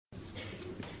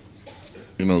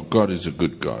God is a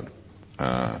good God.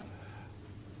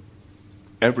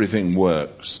 Everything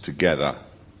works together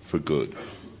for good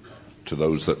to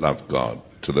those that love God,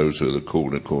 to those who are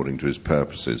called according to his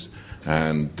purposes.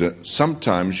 And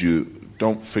sometimes you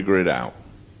don't figure it out.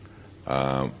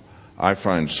 I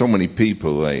find so many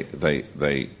people,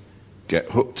 they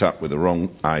get hooked up with the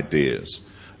wrong ideas.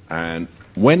 And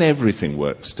when everything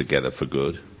works together for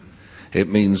good, it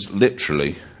means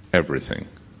literally everything.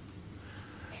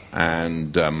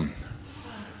 And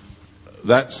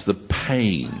that's the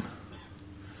pain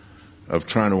of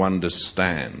trying to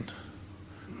understand,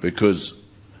 because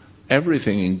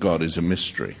everything in God is a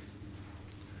mystery.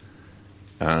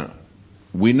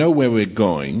 We know where we're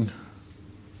going,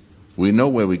 we know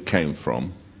where we came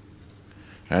from,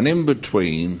 and in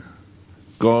between,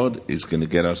 God is going to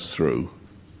get us through,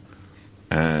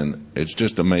 and it's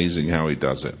just amazing how he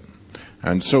does it.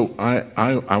 And so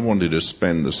I wanted to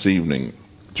spend this evening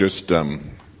just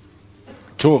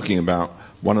talking about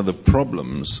one of the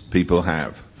problems people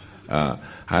have. I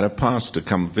had a pastor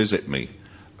come visit me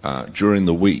during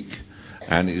the week,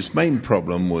 and his main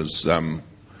problem was,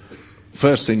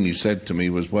 first thing he said to me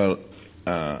was,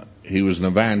 he was an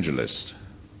evangelist.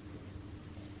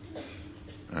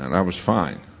 And that was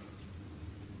fine.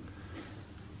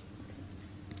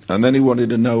 And then he wanted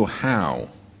to know how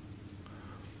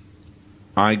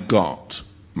I got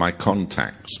my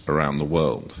contacts around the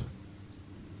world.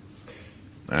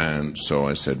 And so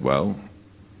I said,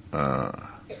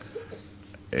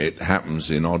 it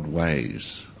happens in odd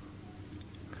ways.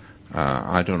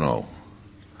 I don't know.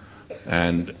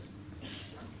 And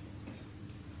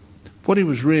what he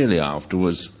was really after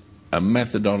was a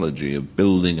methodology of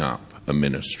building up a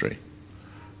ministry.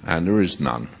 And there is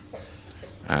none.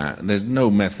 There's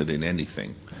no method in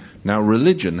anything. Now,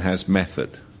 religion has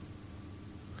method.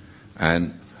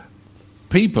 And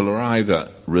people are either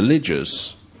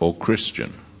religious or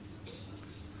Christian.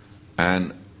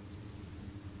 And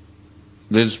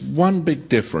there's one big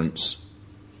difference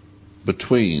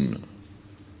between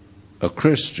a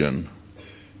Christian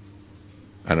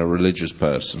and a religious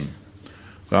person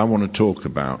that I want to talk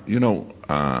about.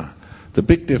 The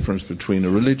big difference between a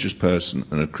religious person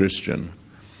and a Christian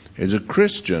is a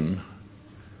Christian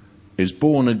is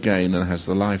born again and has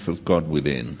the life of God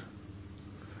within.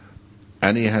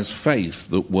 And he has faith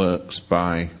that works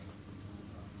by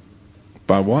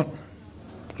what?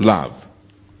 Love.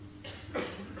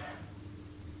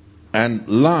 And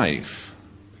life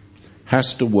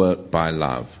has to work by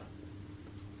love.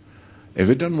 If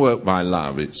it doesn't work by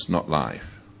love, it's not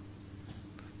life.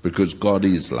 Because God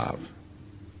is love.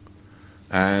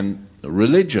 And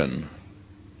religion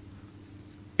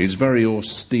is very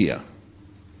austere.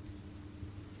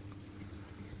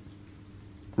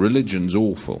 Religion's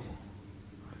awful.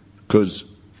 Because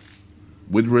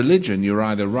with religion, you're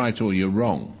either right or you're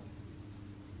wrong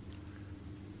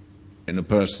in a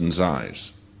person's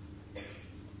eyes.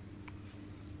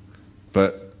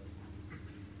 But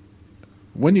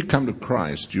when you come to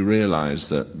Christ, you realize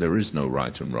that there is no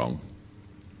right and wrong.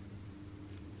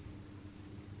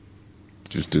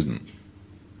 Just isn't.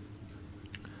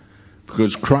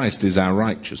 Because Christ is our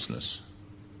righteousness.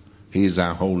 He is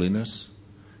our holiness.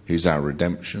 He's our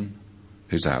redemption.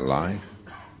 He's our life.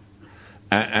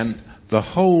 And the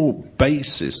whole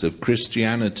basis of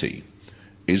Christianity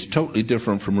is totally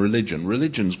different from religion.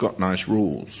 Religion's got nice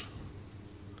rules.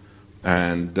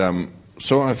 And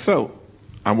so I felt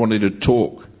I wanted to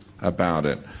talk about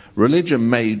it. Religion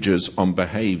majors on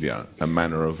behavior and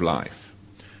manner of life.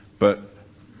 But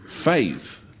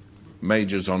faith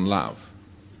majors on love.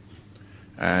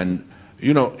 And,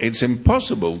 it's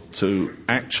impossible to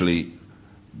actually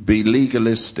be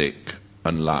legalistic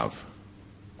and love.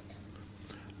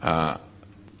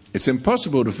 It's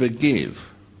impossible to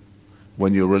forgive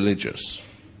when you're religious.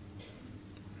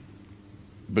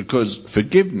 Because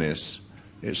forgiveness,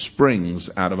 it springs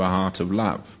out of a heart of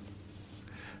love.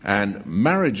 And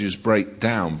marriages break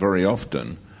down very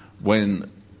often when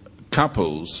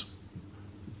couples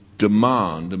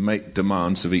demand and make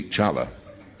demands of each other.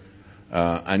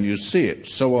 And you see it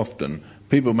so often.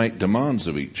 People make demands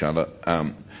of each other.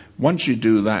 Once you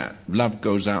do that, love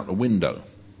goes out the window.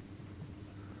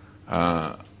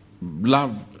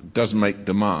 Love doesn't make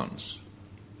demands.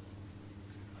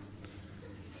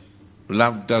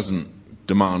 Love doesn't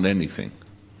demand anything.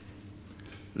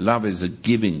 Love is a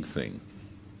giving thing,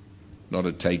 not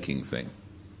a taking thing.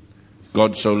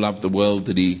 God so loved the world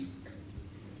that he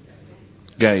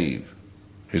gave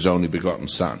his only begotten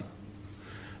Son.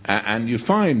 And you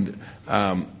find,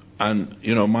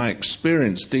 my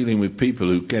experience dealing with people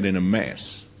who get in a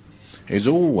mess is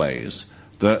always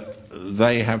that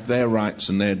they have their rights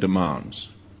and their demands.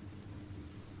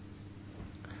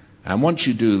 And once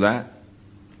you do that,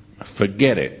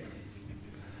 forget it.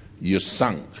 You're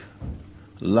sunk.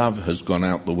 Love has gone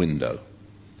out the window.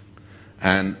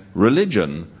 And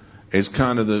religion is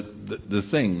kind of the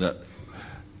thing that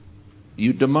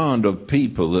you demand of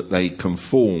people, that they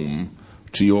conform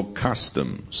to your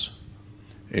customs.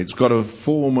 It's got a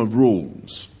form of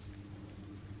rules.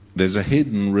 There's a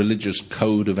hidden religious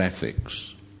code of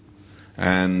ethics.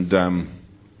 And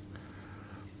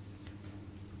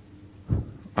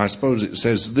I suppose it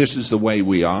says, this is the way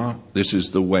we are, this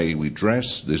is the way we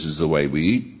dress, this is the way we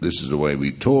eat, this is the way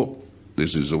we talk,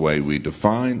 this is the way we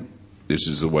define, this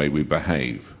is the way we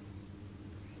behave.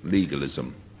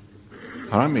 Legalism.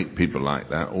 I meet people like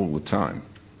that all the time.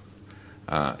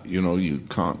 You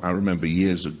can't. I remember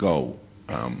years ago,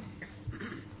 I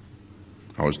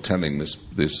was telling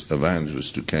this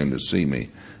evangelist who came to see me,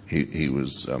 he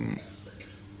was kind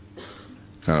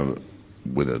of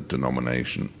with a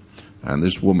denomination, and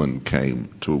this woman came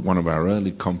to one of our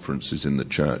early conferences in the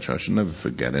church. I shall never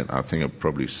forget it. I think I've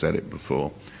probably said it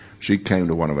before. She came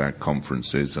to one of our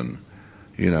conferences, and,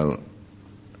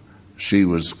 she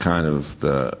was kind of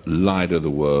the light of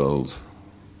the world,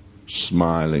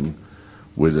 smiling,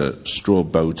 with a straw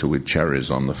boater with cherries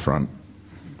on the front.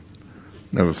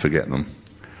 Never forget them.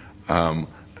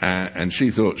 And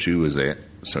she thought she was it,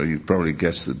 so you probably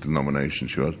guessed the denomination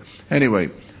she was.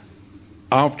 Anyway,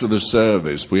 after the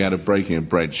service, we had a breaking of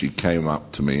bread. She came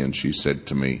up to me and she said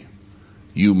to me,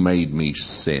 "You made me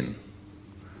sin."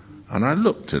 And I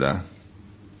looked at her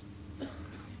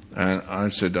and I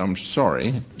said, "I'm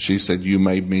sorry." She said, "You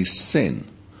made me sin."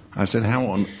 I said, "How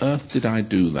on earth did I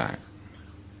do that?"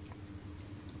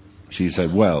 She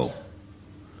said, "Well,"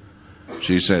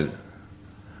 she said,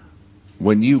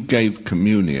 "when you gave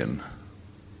communion,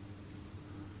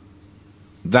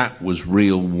 that was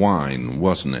real wine,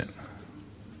 wasn't it?"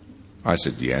 I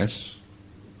said, "Yes."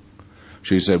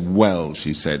 She said, "Well,"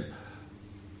 she said,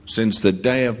 "since the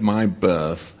day of my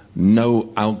birth,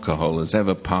 no alcohol has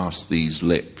ever passed these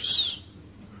lips.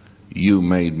 You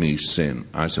made me sin."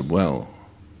 I said, "Well,"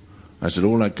 I said,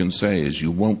 "all I can say is you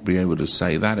won't be able to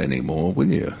say that anymore, will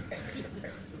you?"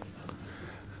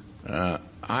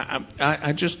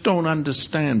 I just don't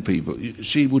understand people.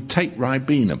 She would take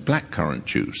Ribena, blackcurrant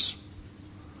juice,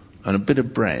 and a bit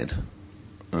of bread,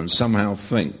 and somehow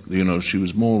think, she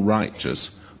was more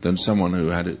righteous than someone who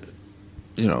had,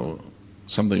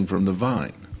 something from the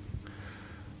vine.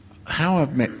 How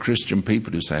I've met Christian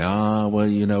people who say,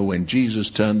 when Jesus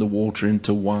turned the water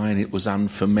into wine, it was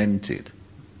unfermented.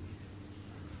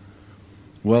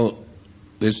 Well,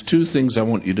 there's two things I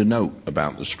want you to note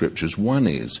about the scriptures. One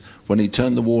is, when he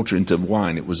turned the water into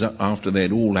wine, it was after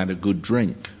they'd all had a good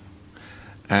drink.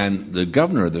 And the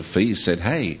governor of the feast said,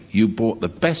 "Hey, you brought the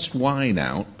best wine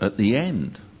out at the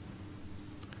end."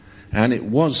 And it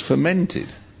was fermented.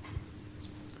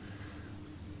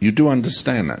 You do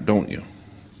understand that, don't you?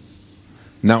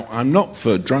 Now, I'm not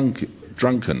for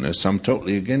drunkenness. I'm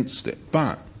totally against it.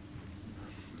 But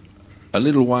a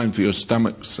little wine for your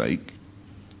stomach's sake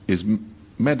is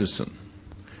medicine.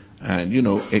 And,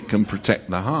 it can protect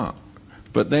the heart.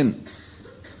 But then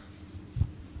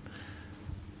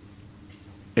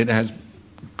it has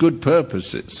good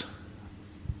purposes.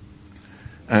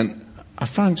 And I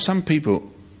find some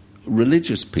people,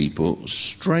 religious people,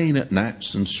 strain at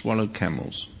gnats and swallow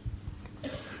camels.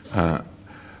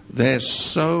 They're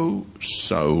so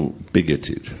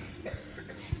bigoted.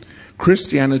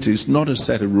 Christianity is not a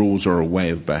set of rules or a way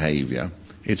of behavior.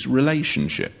 It's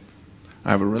relationship.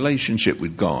 I have a relationship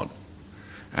with God.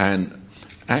 And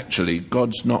actually,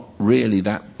 God's not really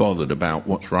that bothered about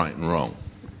what's right and wrong.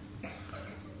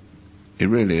 It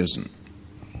really isn't.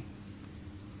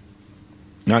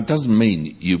 Now, it doesn't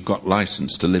mean you've got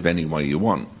license to live any way you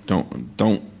want.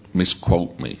 Don't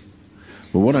misquote me.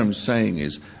 But what I'm saying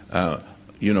is,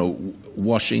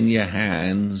 washing your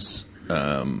hands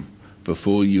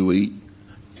before you eat,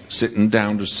 sitting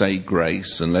down to say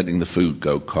grace and letting the food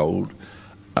go cold,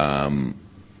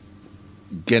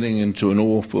 getting into an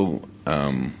awful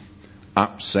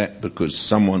upset because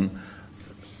someone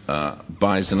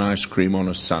buys an ice cream on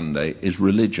a Sunday is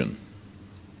religion.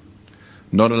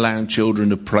 Not allowing children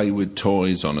to play with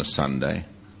toys on a Sunday.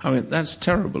 I mean, that's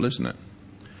terrible, isn't it?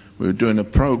 We were doing a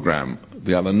program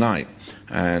the other night,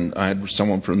 and I had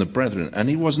someone from the Brethren, and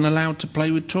he wasn't allowed to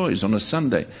play with toys on a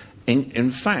Sunday. In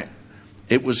fact,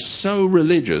 it was so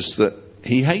religious that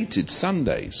he hated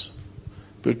Sundays,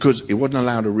 because he wasn't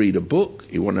allowed to read a book,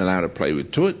 he wasn't allowed to play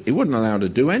with toys, he wasn't allowed to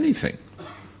do anything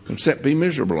except be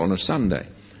miserable on a Sunday.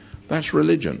 That's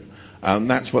religion.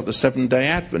 That's what the Seventh-day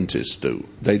Adventists do.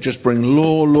 They just bring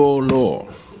law, law, law.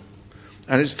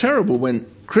 And it's terrible when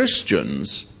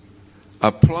Christians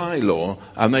apply law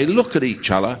and they look at each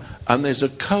other and there's a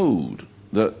code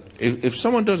that if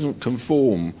someone doesn't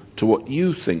conform to what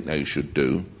you think they should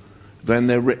do, then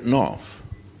they're written off.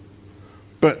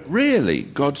 But really,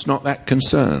 God's not that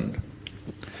concerned.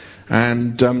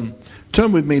 And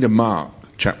turn with me to Mark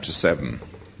chapter 7.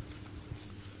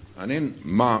 And in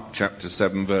Mark chapter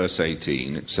 7 verse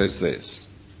 18 it says this.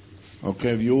 Okay,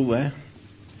 have you all there?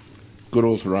 Good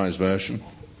authorized version.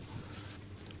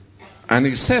 And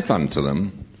he saith unto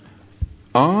them,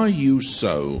 Are you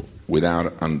so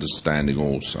without understanding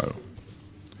also?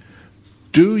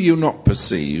 Do you not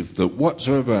perceive that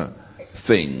whatsoever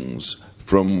things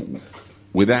from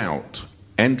without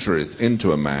entereth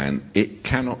into a man, it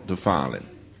cannot defile him?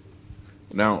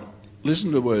 Now,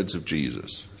 listen to the words of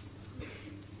Jesus.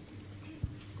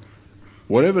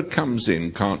 Whatever comes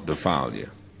in can't defile you.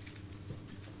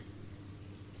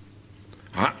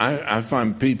 I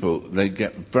find people, they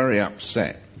get very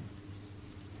upset.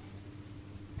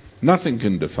 Nothing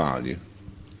can defile you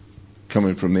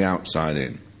coming from the outside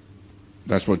in.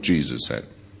 That's what Jesus said.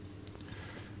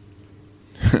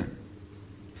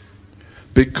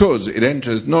 Because it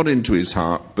entereth not into his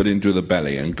heart, but into the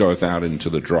belly, and goeth out into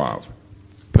the draught,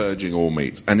 purging all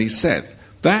meats. And he saith,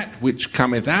 That which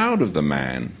cometh out of the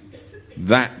man,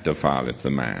 that defileth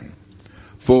the man.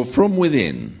 For from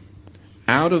within,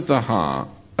 out of the heart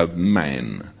of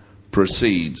man,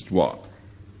 proceeds what?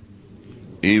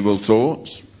 Evil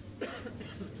thoughts.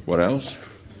 What else?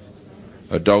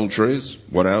 Adulteries.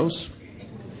 What else?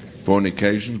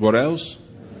 Fornications. What else?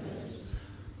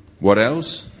 What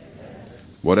else?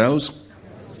 What else?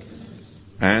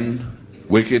 And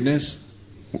wickedness,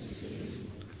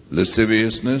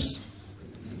 lasciviousness,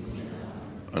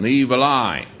 an evil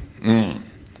eye,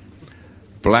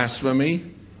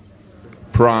 blasphemy,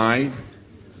 pride,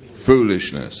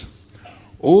 foolishness.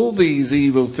 All these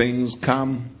evil things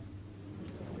come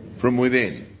from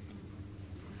within.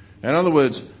 In other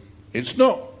words, it's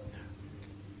not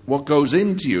what goes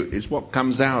into you, it's what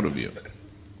comes out of you.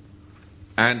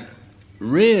 And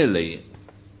really,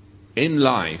 in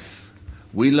life,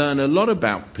 we learn a lot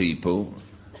about people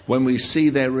when we see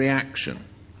their reaction.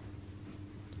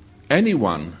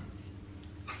 Anyone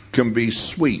can be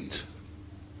sweet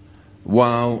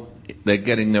while they're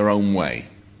getting their own way.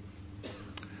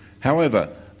 However,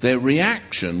 their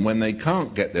reaction when they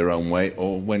can't get their own way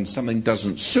or when something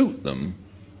doesn't suit them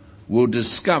will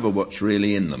discover what's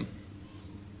really in them.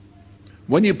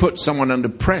 When you put someone under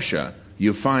pressure,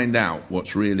 you find out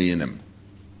what's really in them.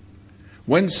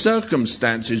 When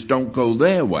circumstances don't go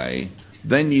their way,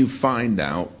 then you find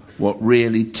out what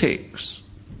really ticks.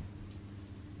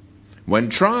 When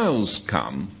trials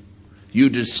come, you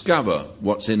discover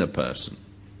what's in a person.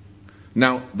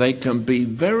 Now, they can be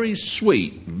very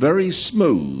sweet, very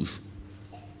smooth,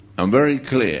 and very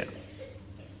clear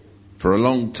for a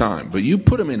long time. But you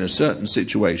put them in a certain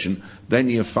situation, then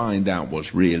you find out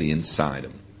what's really inside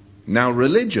them. Now,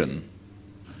 religion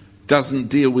doesn't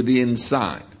deal with the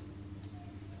inside.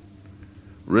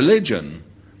 Religion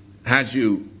has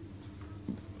you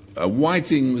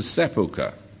whiting the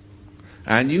sepulchre,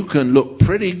 and you can look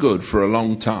pretty good for a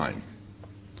long time.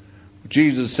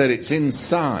 Jesus said it's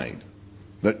inside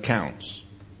that counts.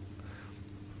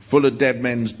 Full of dead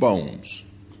men's bones.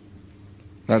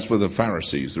 That's where the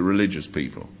Pharisees, the religious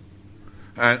people.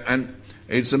 And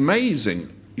it's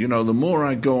amazing, you know, the more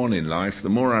I go on in life, the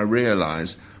more I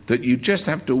realize that you just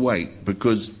have to wait,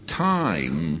 because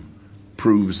time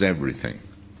proves everything.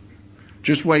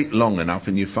 Just wait long enough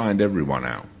and you find everyone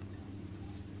out.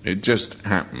 It just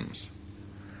happens.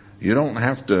 You don't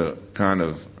have to kind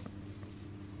of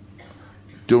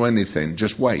do anything,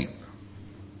 just wait.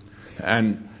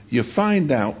 And you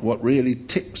find out what really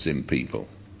ticks in people.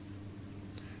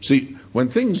 See, when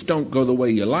things don't go the way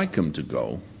you like them to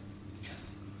go,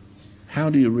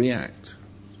 how do you react?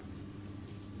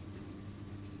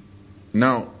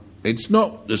 Now, it's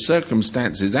not the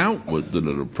circumstances outward that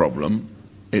are the problem,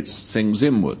 it's things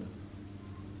inward.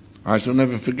 I shall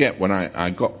never forget when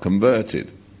I got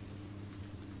converted,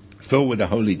 filled with the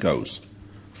Holy Ghost,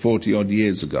 40-odd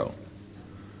years ago.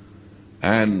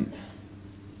 And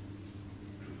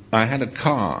I had a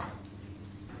car.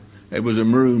 It was a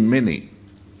maroon Mini.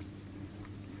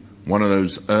 One of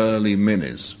those early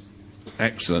Minis.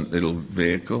 Excellent little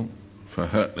vehicle for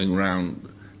hurtling round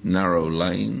narrow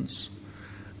lanes.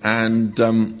 And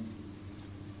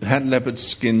it had leopard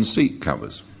skin seat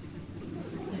covers.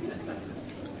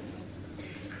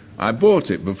 I bought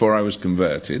it before I was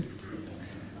converted,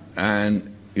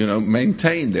 and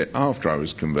maintained it after I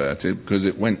was converted because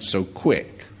it went so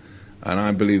quick. And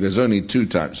I believe there's only two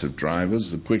types of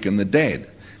drivers, the quick and the dead.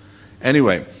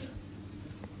 Anyway,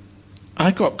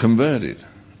 I got converted.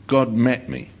 God met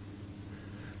me.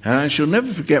 And I shall never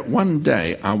forget one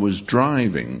day I was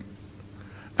driving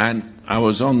and I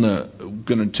was going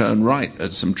to turn right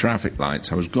at some traffic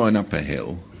lights. I was going up a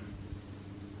hill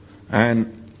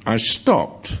and I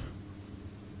stopped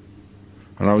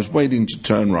and I was waiting to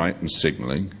turn right and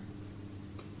signalling.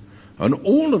 And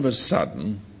all of a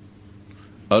sudden,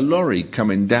 a lorry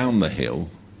coming down the hill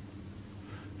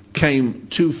came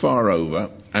too far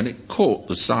over and it caught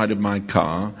the side of my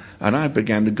car and I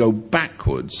began to go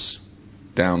backwards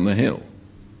down the hill.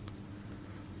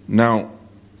 Now,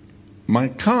 my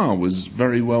car was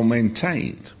very well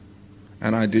maintained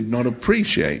and I did not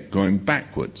appreciate going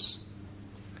backwards.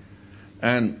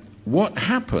 And what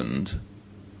happened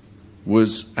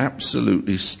was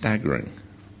absolutely staggering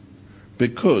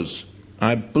because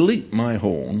I bleeped my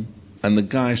horn and the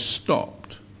guy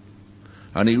stopped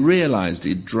and he realized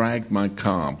he'd dragged my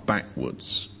car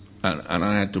backwards and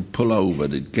I had to pull over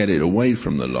to get it away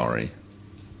from the lorry.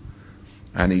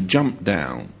 And he jumped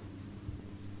down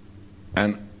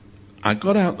and I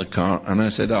got out the car and I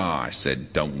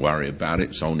said, don't worry about it,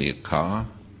 it's only a car.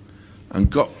 And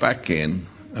got back in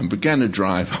and began to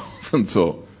drive off and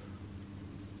thought,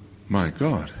 my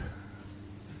God.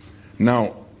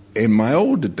 Now, in my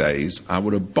older days, I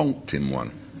would have bonked him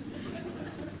one.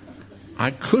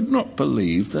 I could not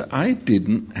believe that I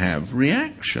didn't have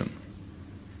reaction.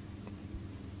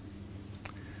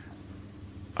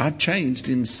 I changed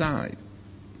inside.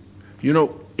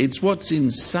 It's what's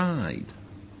inside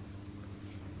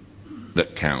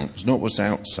that counts, not what's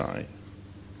outside.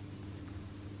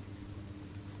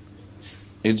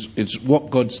 It's what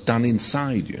God's done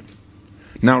inside you.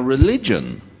 Now,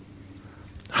 religion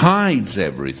hides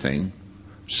everything,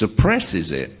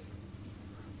 suppresses it,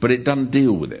 but it doesn't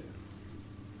deal with it.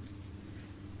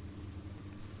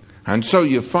 And so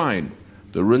you find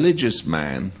the religious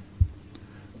man,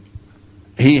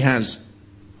 he has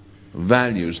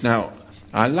values. Now,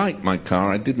 I like my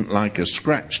car. I didn't like a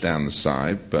scratch down the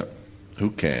side, but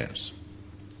who cares?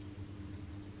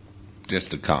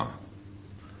 Just a car.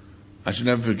 I shall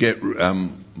never forget,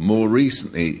 more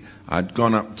recently, I'd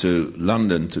gone up to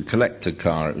London to collect a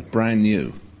car. It was brand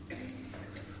new.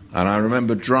 And I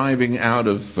remember driving out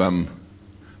of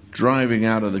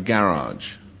the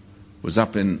garage. Was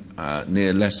up in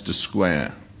near Leicester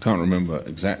Square. Can't remember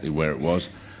exactly where it was.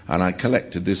 And I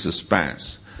collected this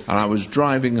Espace. And I was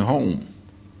driving home.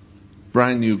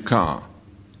 Brand new car.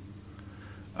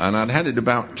 And I'd had it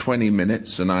about 20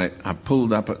 minutes and I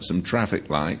pulled up at some traffic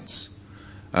lights.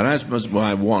 And as was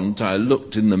my wont, I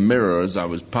looked in the mirror as I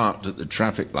was parked at the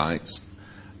traffic lights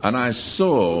and I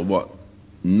saw what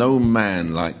no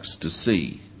man likes to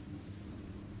see.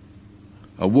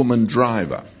 A woman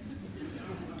driver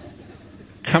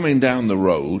coming down the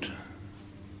road,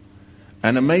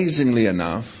 and amazingly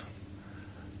enough,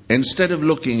 instead of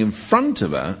looking in front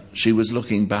of her, she was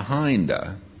looking behind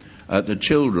her at the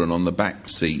children on the back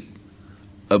seat,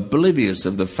 oblivious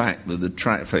of the fact that the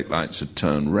traffic lights had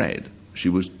turned red. She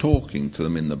was talking to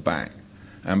them in the back.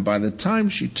 And by the time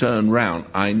she turned round,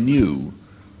 I knew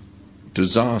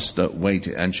disaster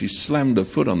waited. And she slammed her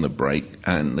foot on the brake,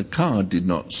 and the car did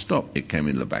not stop. It came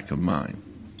in the back of mine.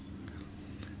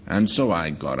 And so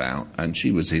I got out, and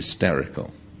she was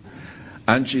hysterical.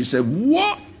 And she said,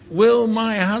 "What will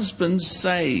my husband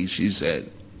say?" she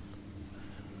said.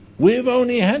 "We've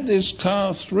only had this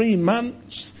car 3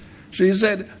 months," she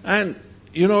said, "and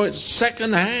it's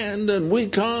second hand and we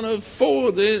can't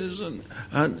afford this."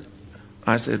 And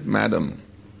I said, "Madam,"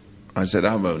 I said,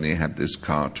 "I've only had this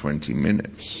car 20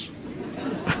 minutes.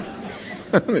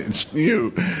 It's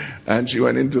new." And she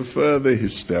went into further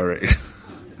hysterics.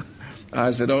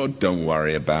 I said, "Oh, don't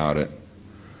worry about it."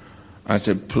 I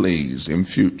said, "Please, in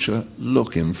future,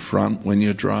 look in front when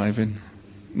you're driving,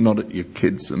 not at your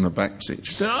kids in the back seat."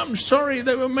 She said, "I'm sorry,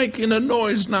 they were making a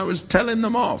noise and I was telling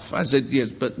them off." I said,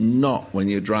 "Yes, but not when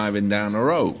you're driving down the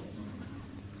road."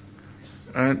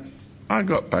 And I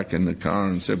got back in the car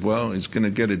and said, "Well, it's going to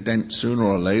get a dent sooner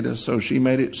or later," so she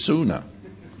made it sooner.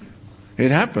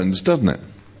 It happens, doesn't it?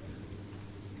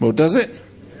 Well, does it?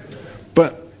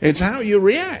 But it's how you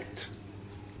react.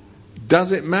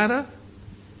 Does it matter?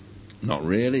 Not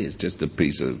really. It's just a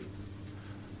piece of,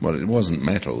 well, it wasn't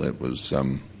metal. It was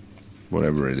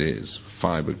whatever it is,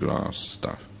 fiberglass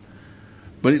stuff.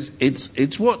 But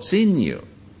it's what's in you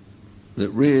that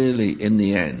really, in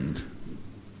the end,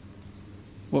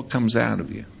 what comes out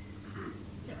of you.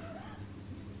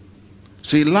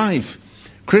 See, life,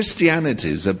 Christianity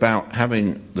is about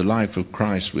having the life of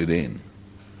Christ within,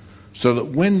 so that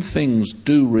when things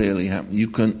do really happen, you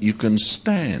can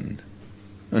stand,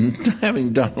 and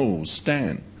having done all,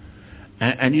 stand.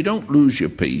 And you don't lose your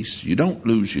peace, you don't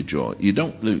lose your joy, you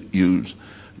don't lose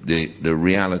the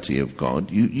reality of God,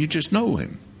 you just know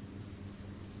him.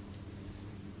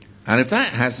 And if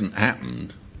that hasn't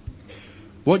happened,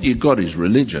 what you've got is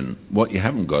religion, what you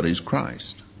haven't got is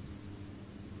Christ.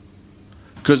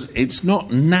 Because it's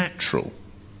not natural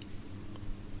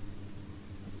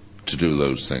to do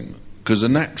those things. Because a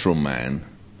natural man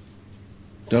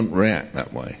don't react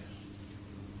that way.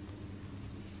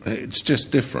 It's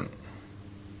just different.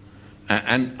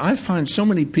 And I find so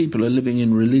many people are living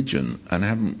in religion and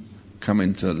haven't come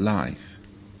into life.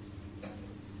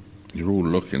 You're all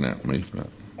looking at me, but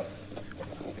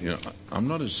I'm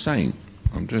not a saint.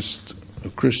 I'm just a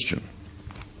Christian.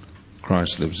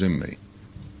 Christ lives in me.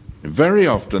 Very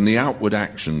often the outward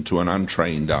action to an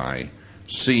untrained eye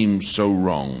seems so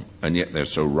wrong, and yet they're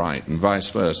so right, and vice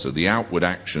versa. The outward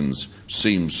actions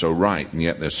seem so right, and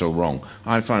yet they're so wrong.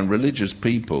 I find religious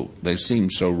people, they seem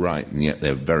so right, and yet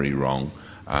they're very wrong.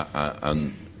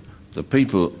 And the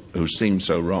people who seem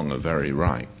so wrong are very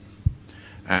right.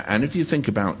 And if you think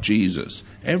about Jesus,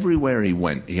 everywhere he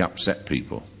went, he upset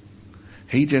people.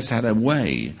 He just had a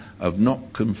way of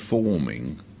not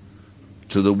conforming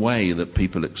to the way that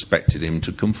people expected him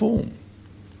to conform.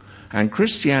 And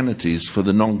Christianity is for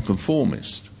the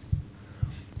nonconformist.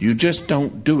 You just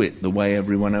don't do it the way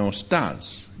everyone else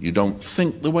does. You don't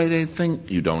think the way they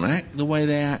think. You don't act the way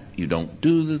they act. You don't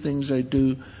do the things they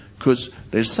do. Because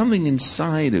there's something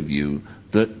inside of you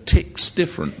that ticks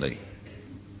differently.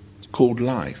 It's called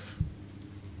life.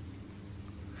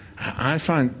 I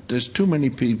find there's too many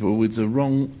people with the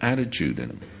wrong attitude in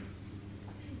them.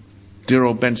 Dear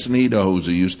old Benson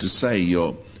Idahosa used to say,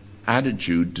 your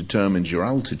attitude determines your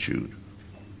altitude.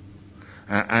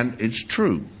 And it's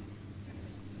true.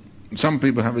 Some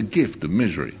people have a gift of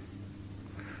misery.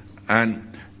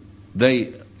 And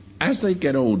as they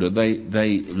get older,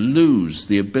 they lose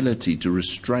the ability to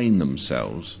restrain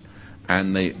themselves,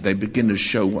 and they begin to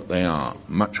show what they are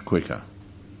much quicker.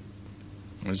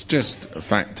 It's just a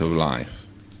fact of life.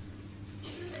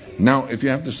 Now, if you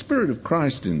have the Spirit of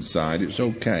Christ inside, it's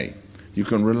okay. You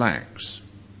can relax.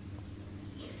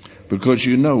 Because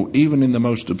you know, even in the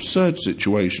most absurd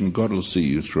situation, God will see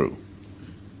you through.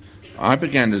 I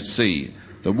began to see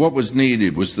that what was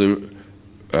needed was the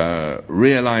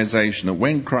realization that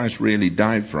when Christ really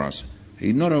died for us,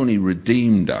 he not only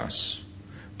redeemed us,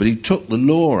 but he took the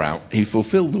law out, he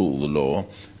fulfilled all the law.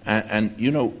 And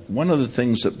one of the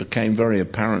things that became very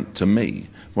apparent to me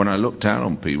when I looked out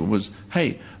on people was,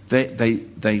 hey,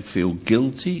 they feel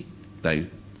guilty,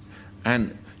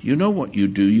 and you know what you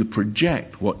do? You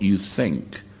project what you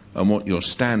think and what your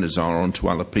standards are onto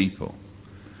other people.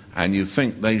 And you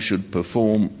think they should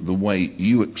perform the way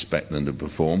you expect them to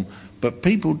perform, but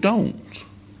people don't.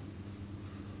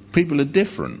 People are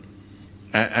different.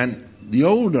 And the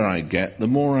older I get, the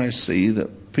more I see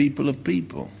that people are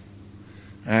people.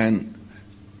 And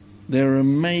they're an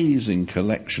amazing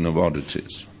collection of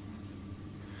oddities.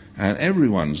 And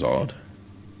everyone's odd.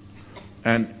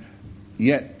 And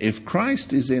yet, if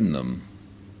Christ is in them,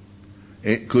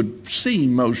 it could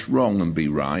seem most wrong and be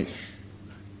right.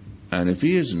 And if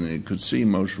he isn't, it could seem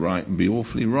most right and be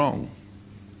awfully wrong.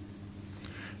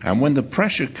 And when the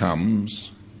pressure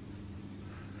comes,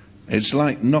 it's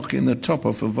like knocking the top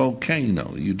off a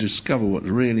volcano. You discover what's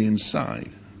really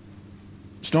inside.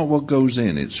 It's not what goes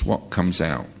in, it's what comes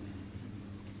out,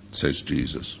 says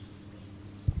Jesus.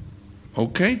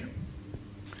 Okay?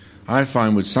 I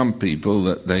find with some people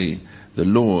that the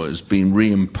law has been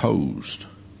reimposed.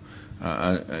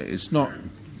 It's not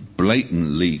blatant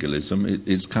legalism,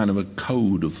 it's kind of a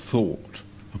code of thought,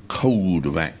 a code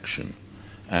of action.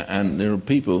 And there are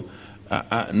people,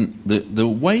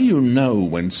 the way you know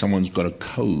when someone's got a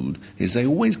code is they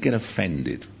always get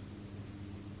offended.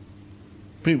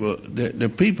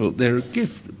 They're a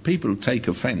gift. People take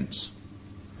offence.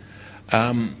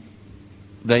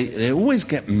 They always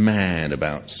get mad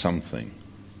about something.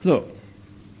 Look,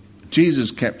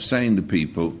 Jesus kept saying to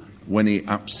people, when he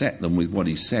upset them with what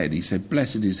he said,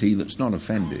 blessed is he that's not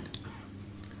offended.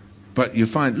 But you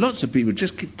find lots of people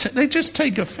just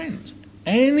take offence.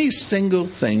 Any single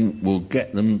thing will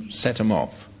set them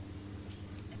off.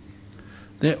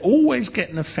 They're always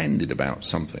getting offended about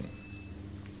something.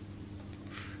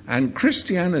 And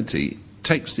Christianity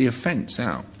takes the offence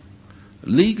out.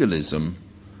 Legalism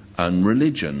and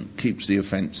religion keeps the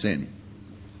offence in.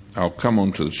 I'll come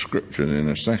on to the scripture in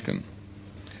a second.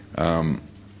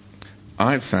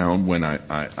 I found when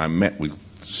I met with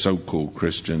so-called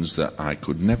Christians that I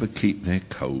could never keep their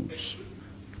codes.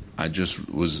 I just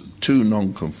was too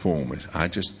nonconformist. I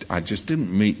just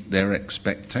didn't meet their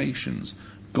expectations.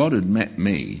 God had met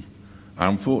me.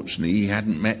 Unfortunately, he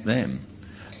hadn't met them.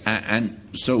 And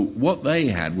so what they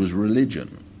had was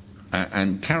religion.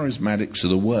 And charismatics are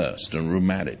the worst, and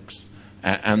rheumatics.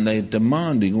 And they're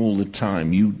demanding all the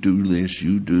time, you do this,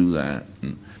 you do that.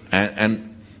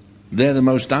 And they're the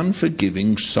most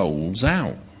unforgiving souls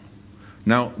out.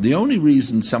 Now, the only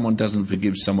reason someone doesn't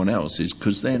forgive someone else is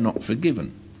because they're not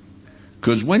forgiven.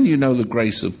 Because when you know the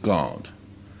grace of God,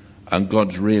 and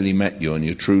God's really met you and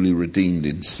you're truly redeemed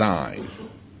inside,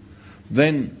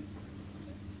 then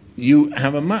you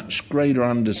have a much greater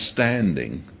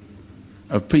understanding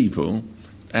of people,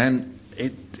 and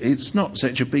it's not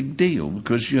such a big deal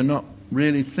because you're not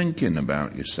really thinking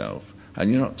about yourself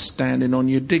and you're not standing on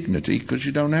your dignity because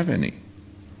you don't have any.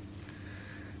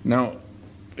 Now,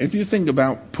 if you think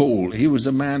about Paul, he was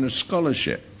a man of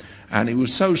scholarship, and he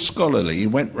was so scholarly he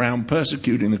went round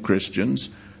persecuting the Christians,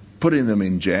 putting them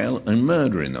in jail and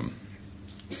murdering them.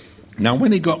 Now,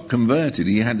 when he got converted,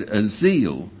 he had a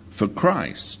zeal for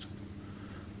Christ,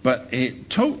 but it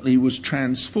totally was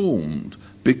transformed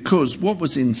because what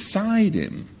was inside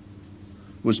him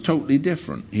was totally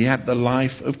different. He had the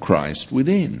life of Christ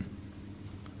within.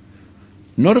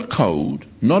 Not a code,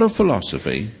 not a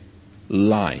philosophy,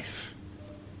 life.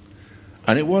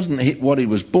 And it wasn't what he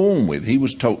was born with, he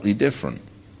was totally different.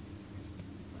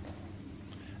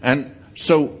 And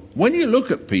so when you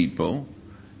look at people,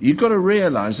 you've got to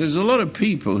realize there's a lot of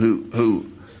people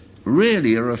who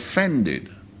really are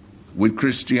offended with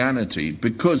Christianity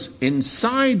because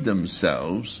inside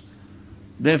themselves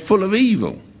they're full of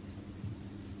evil.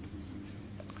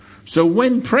 So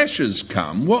when pressures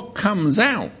come, what comes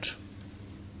out?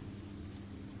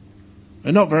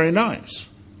 They're not very nice.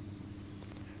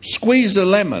 Squeeze a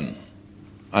lemon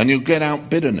and you'll get out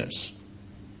bitterness.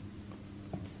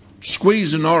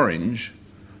 Squeeze an orange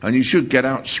and you should get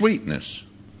out sweetness.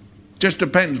 Just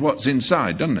depends what's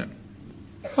inside, doesn't it?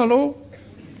 Hello?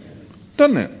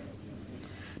 Doesn't it?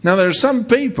 Now there are some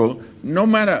people, no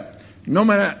matter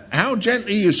how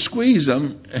gently you squeeze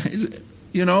them,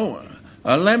 you know,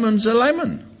 a lemon's a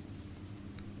lemon.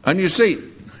 And you see,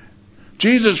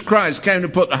 Jesus Christ came to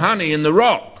put the honey in the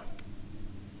rock.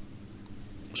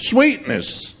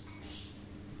 Sweetness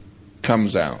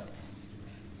comes out.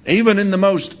 Even in the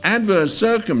most adverse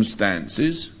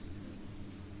circumstances,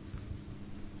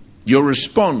 your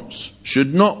response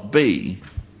should not be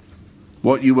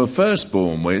what you were first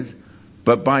born with,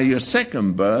 but by your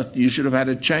second birth you should have had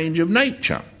a change of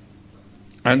nature.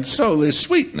 And so there's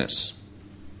sweetness.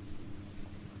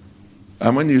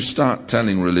 And when you start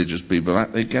telling religious people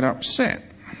that, they get upset.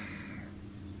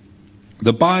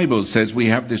 The Bible says we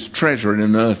have this treasure in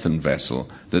an earthen vessel,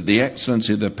 that the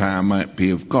excellency of the power might be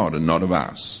of God and not of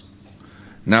us.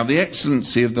 Now the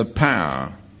excellency of the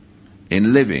power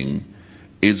in living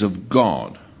is of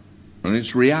God, and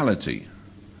it's reality.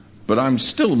 But I'm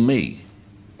still me.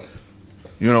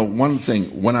 You know, one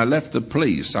thing, when I left the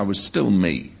police, I was still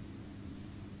me.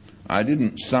 I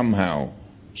didn't somehow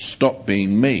stop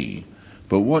being me.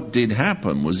 But what did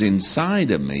happen was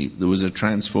inside of me, there was a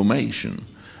transformation.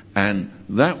 And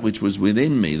that which was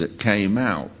within me that came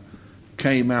out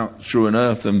through an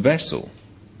earthen vessel.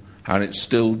 And it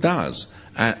still does.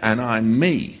 And I'm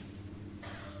me.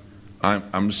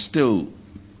 I'm still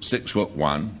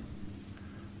 6'1".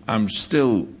 I'm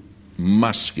still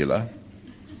muscular.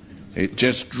 It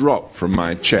just dropped from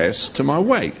my chest to my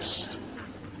waist.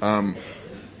 And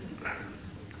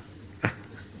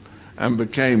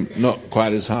became not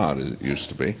quite as hard as it used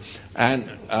to be. And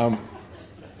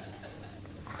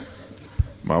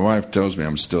my wife tells me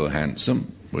I'm still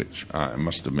handsome, which I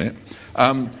must admit.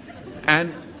 And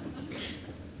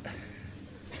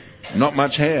not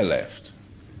much hair left.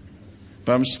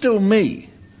 But I'm still me.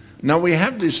 Now we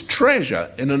have this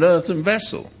treasure in an earthen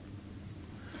vessel.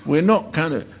 We're not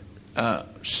kind of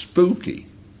spooky.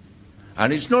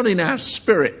 And it's not in our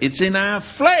spirit, it's in our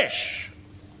flesh.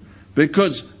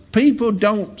 Because people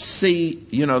don't see,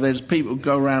 you know, there's people who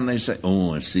go around and they say,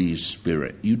 oh, I see his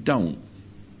spirit. You don't.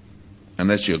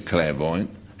 Unless you're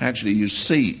clairvoyant. Actually, you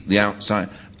see the outside.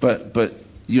 But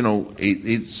you know,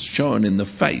 it's shown in the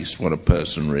face what a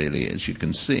person really is. You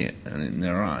can see it. And in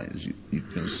their eyes, you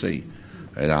can see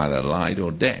it either light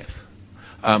or death.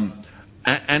 And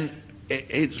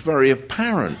it's very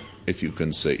apparent, if you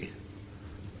can see.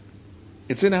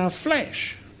 It's in our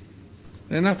flesh.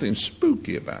 There's nothing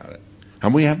spooky about it.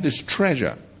 And we have this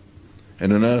treasure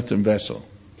in an earthen vessel,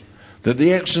 that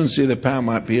the excellency of the power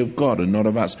might be of God and not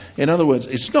of us. In other words,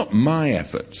 it's not my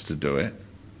efforts to do it.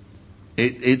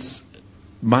 It's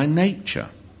my nature.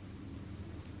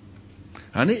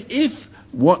 And if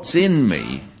what's in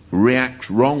me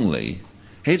reacts wrongly,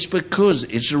 it's because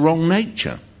it's a wrong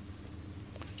nature.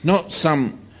 Not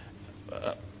some...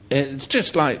 it's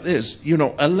just like this.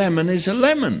 A lemon is a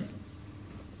lemon.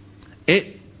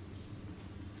 It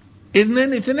isn't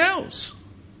anything else.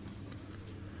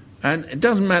 And it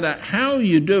doesn't matter how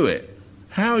you do it,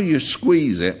 how you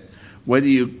squeeze it, whether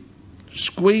you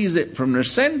squeeze it from the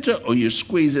center or you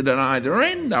squeeze it at either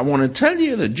end, I want to tell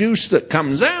you the juice that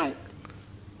comes out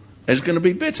is going to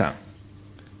be bitter.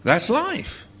 That's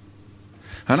life.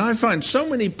 And I find so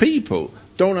many people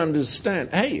don't understand,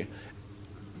 hey,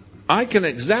 I can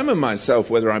examine myself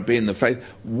whether I be in the faith.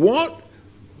 What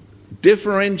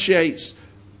differentiates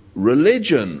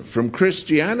religion from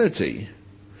Christianity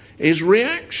is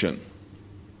reaction.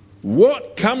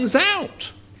 What comes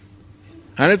out?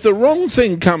 And if the wrong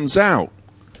thing comes out,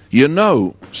 you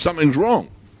know something's wrong.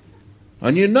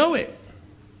 And you know it.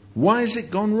 Why has it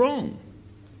gone wrong?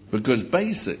 Because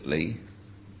basically,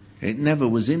 it never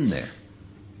was in there.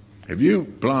 If you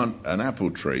plant an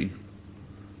apple tree,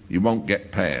 you won't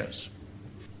get pears.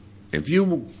 If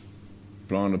you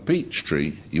plant a peach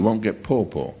tree, you won't get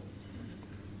pawpaw.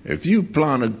 If you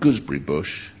plant a gooseberry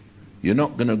bush, you're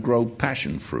not going to grow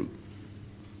passion fruit.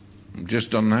 It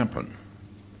just doesn't happen.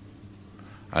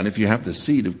 And if you have the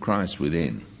seed of Christ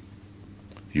within,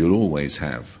 you'll always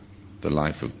have the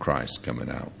life of Christ coming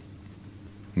out.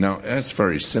 Now, that's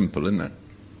very simple, isn't it?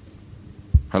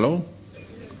 Hello?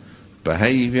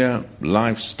 Behavior,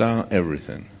 lifestyle,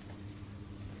 everything.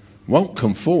 Won't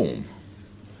conform,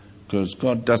 because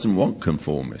God doesn't want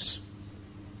conformists.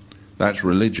 That's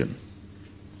religion.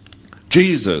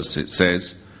 Jesus, it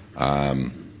says,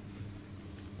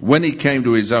 when he came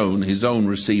to his own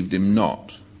received him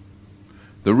not.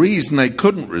 The reason they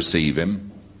couldn't receive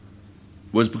him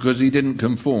was because he didn't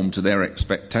conform to their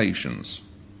expectations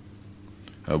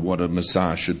of what a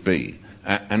Messiah should be.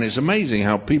 And it's amazing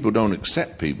how people don't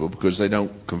accept people because they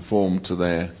don't conform to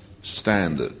their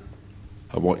standard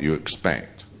of what you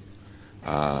expect.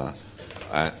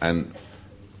 And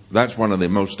that's one of the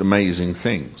most amazing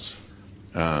things.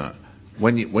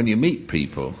 When you meet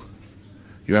people,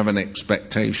 you have an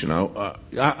expectation.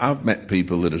 I've met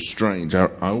people that are strange. I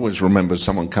always remember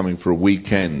someone coming for a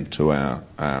weekend to our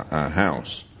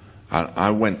house.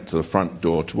 I went to the front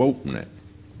door to open it.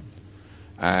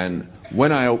 And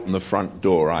when I opened the front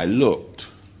door, I looked.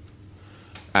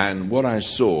 And what I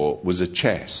saw was a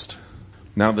chest.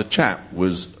 Now, the chap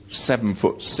was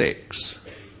 7'6".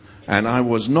 And I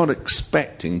was not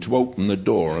expecting to open the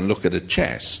door and look at a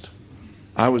chest.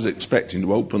 I was expecting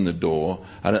to open the door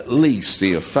and at least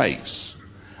see a face.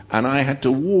 And I had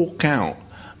to walk out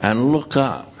and look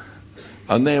up.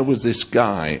 And there was this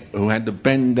guy who had to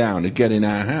bend down to get in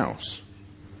our house.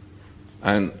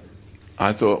 And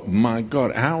I thought, my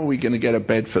God, how are we going to get a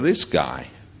bed for this guy?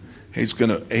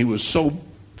 He was so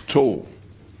tall.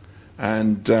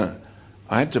 And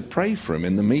I had to pray for him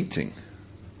in the meeting.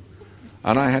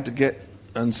 And I had to get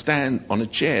and stand on a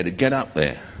chair to get up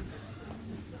there.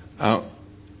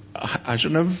 I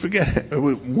shall never forget it. It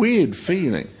was a weird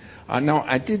feeling. Now,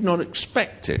 I did not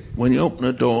expect it. When you open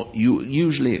a door, you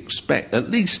usually expect at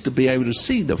least to be able to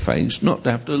see the face, not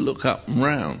to have to look up and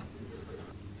round.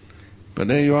 But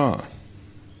there you are.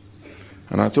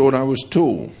 And I thought I was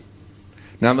tall.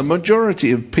 Now, the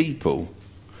majority of people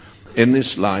in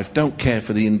this life don't care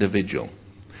for the individual.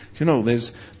 You know,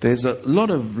 there's a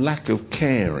lot of lack of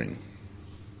caring.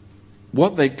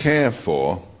 What they care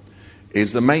for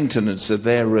is the maintenance of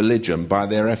their religion by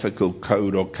their ethical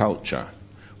code or culture,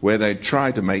 where they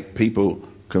try to make people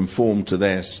conform to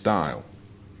their style.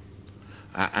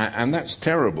 And that's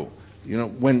terrible, you know,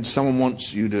 when someone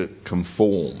wants you to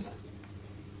conform.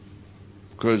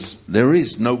 Because there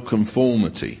is no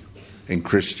conformity in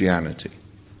Christianity.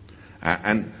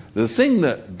 And the thing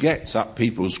that gets up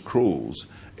people's crawls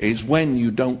is when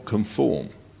you don't conform.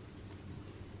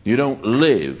 You don't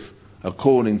live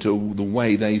according to the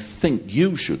way they think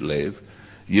you should live.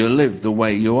 You live the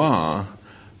way you are,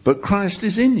 but Christ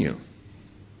is in you.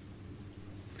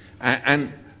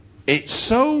 And it's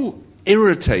so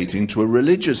irritating to a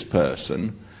religious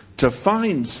person to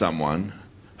find someone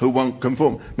who won't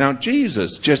conform. Now,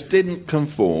 Jesus just didn't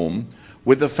conform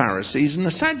with the Pharisees and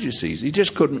the Sadducees. He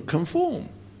just couldn't conform.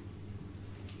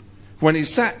 When he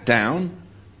sat down,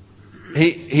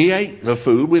 he ate the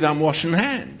food with unwashed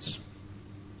hands.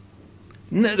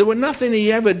 No, there was nothing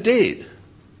he ever did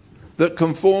that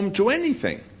conformed to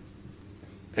anything.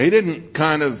 He didn't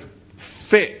kind of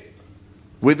fit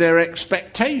with their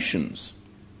expectations.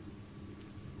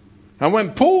 And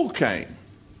when Paul came,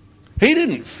 he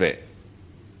didn't fit.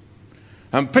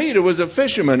 And Peter was a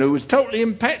fisherman who was totally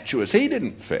impetuous. He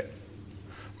didn't fit.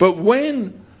 But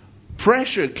when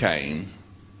pressure came,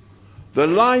 the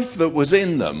life that was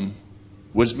in them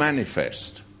was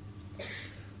manifest.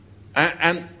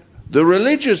 And the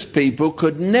religious people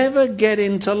could never get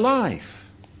into life.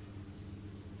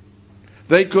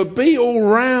 They could be all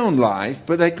round life,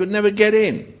 but they could never get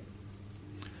in.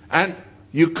 And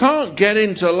you can't get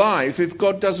into life if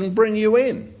God doesn't bring you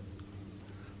in.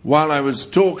 While I was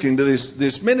talking to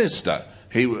this minister,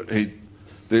 the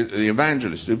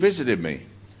evangelist who visited me,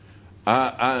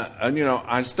 and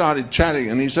I started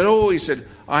chatting, and he said,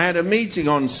 I had a meeting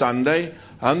on Sunday,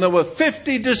 and there were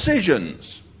 50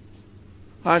 decisions.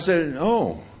 I said,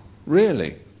 oh,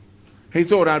 really? He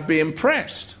thought I'd be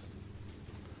impressed.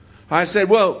 I said,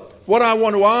 well, what I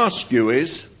want to ask you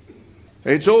is,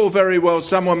 it's all very well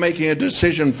someone making a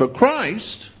decision for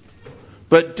Christ,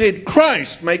 but did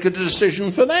Christ make a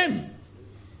decision for them?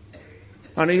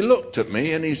 And he looked at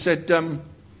me and he said, no,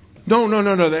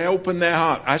 they opened their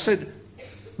heart. I said,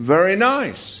 very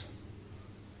nice.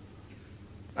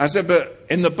 I said, but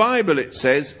in the Bible it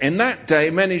says, in that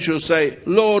day many shall say,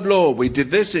 Lord, Lord, we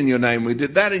did this in your name, we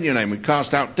did that in your name, we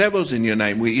cast out devils in your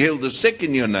name, we healed the sick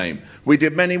in your name, we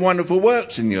did many wonderful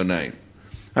works in your name.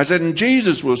 I said, and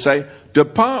Jesus will say,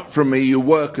 depart from me, you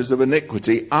workers of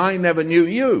iniquity, I never knew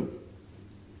you.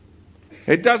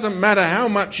 It doesn't matter how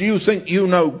much you think you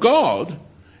know God,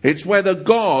 it's whether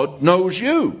God knows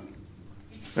you.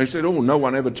 They said, oh, no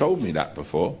one ever told me that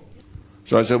before.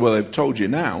 So I said, well, they've told you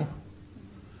now.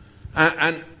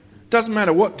 And it doesn't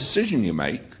matter what decision you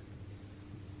make.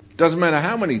 It doesn't matter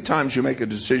how many times you make a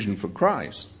decision for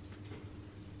Christ.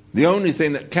 The only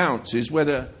thing that counts is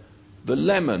whether the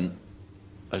lemon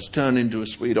has turned into a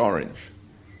sweet orange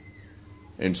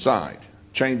inside,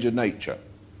 change of nature.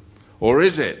 Or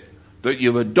is it that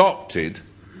you've adopted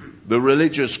the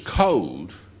religious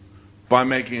code by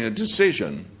making a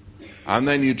decision and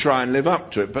then you try and live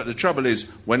up to it? But the trouble is,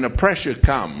 when the pressure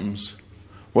comes,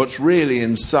 what's really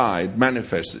inside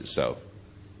manifests itself.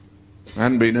 There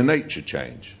hasn't been a nature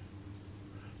change.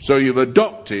 So you've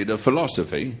adopted a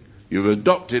philosophy, you've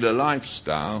adopted a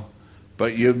lifestyle,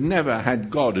 but you've never had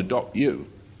God adopt you.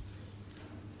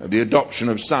 The adoption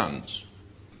of sons.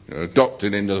 You're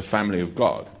adopted into the family of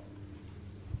God.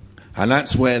 And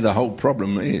that's where the whole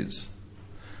problem is.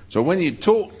 So when you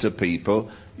talk to people,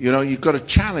 you've got to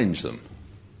challenge them.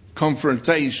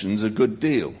 Confrontation's a good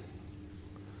deal.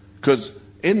 Because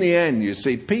in the end, you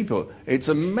see, people, it's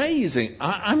amazing.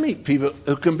 I meet people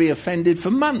who can be offended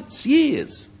for months,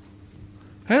 years.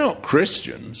 They're not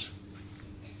Christians.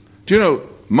 Do you know,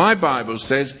 my Bible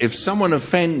says if someone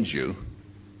offends you,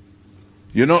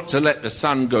 you're not to let the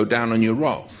sun go down on your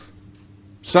wrath.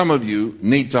 Some of you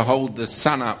need to hold the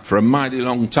sun up for a mighty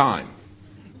long time.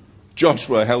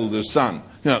 Joshua held the sun.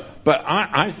 But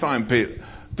I find people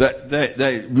that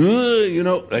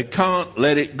they can't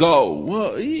let it go.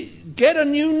 Well, get a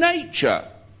new nature.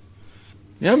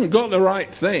 You haven't got the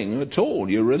right thing at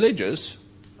all. You're religious.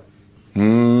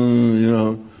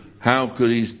 How could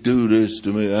he do this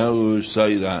to me? How would he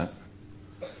say that?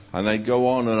 And they go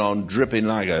on and on, dripping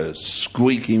like a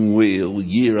squeaking wheel,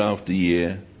 year after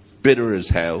year, bitter as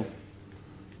hell,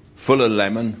 full of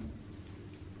lemon.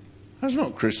 That's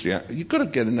not Christianity. You've got to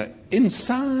get in there.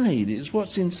 Inside is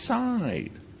what's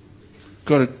inside.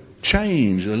 Got to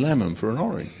change the lemon for an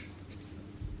orange.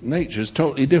 Nature's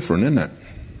totally different, isn't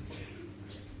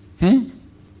it?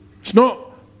 It's not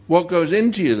what goes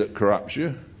into you that corrupts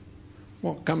you.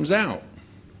 What comes out?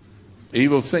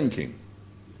 Evil thinking.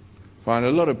 Find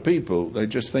a lot of people, they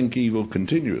just think evil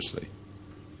continuously.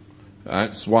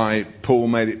 That's why Paul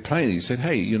made it plain. He said,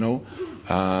 hey,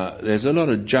 there's a lot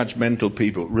of judgmental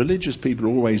people. Religious people are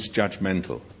always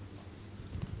judgmental.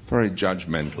 Very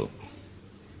judgmental.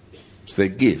 It's their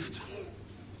gift.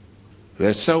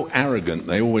 They're so arrogant,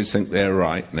 they always think they're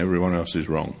right and everyone else is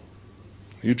wrong.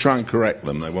 You try and correct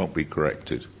them, they won't be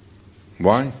corrected.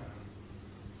 Why?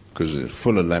 Because it's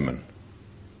full of lemon.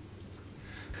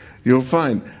 You'll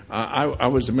find, I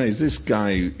was amazed, this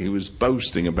guy, he was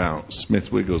boasting about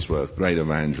Smith Wigglesworth, great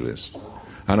evangelist.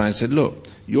 And I said, look,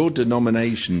 your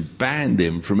denomination banned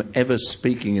him from ever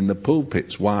speaking in the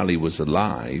pulpits while he was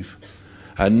alive.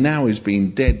 And now he's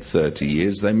been dead 30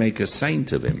 years, they make a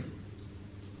saint of him.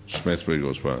 Smith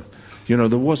Wigglesworth.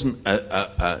 There wasn't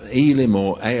a Elim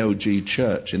or AOG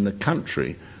church in the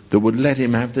country that would let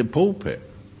him have the pulpit.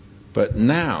 But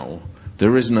now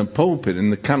there isn't a pulpit in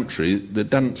the country that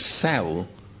doesn't sell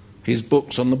his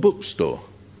books on the bookstore.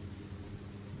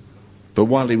 But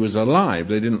while he was alive,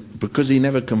 they didn't, because he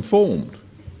never conformed.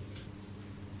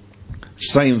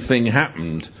 Same thing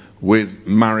happened with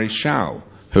Murray Schall.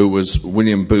 who was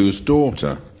William Booth's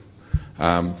daughter.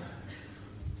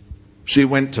 She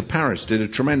went to Paris, did a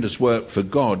tremendous work for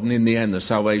God, and in the end the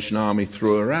Salvation Army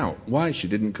threw her out. Why? She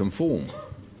didn't conform.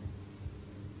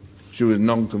 She was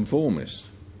nonconformist.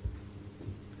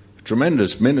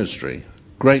 Tremendous ministry,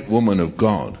 great woman of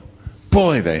God.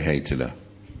 Boy, they hated her.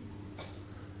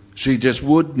 She just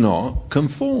would not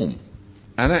conform.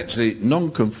 And actually,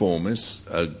 nonconformists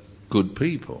are good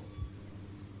people.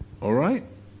 All right?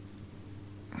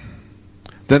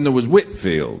 Then there was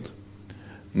Whitefield.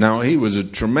 Now, he was a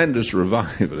tremendous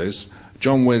revivalist.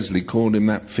 John Wesley called him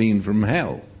that fiend from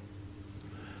hell,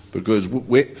 because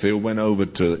Whitefield went over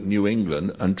to New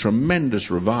England and tremendous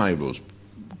revivals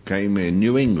came in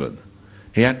New England.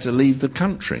 He had to leave the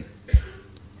country,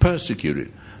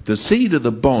 persecuted. The seed of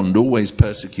the bond always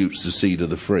persecutes the seed of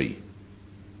the free.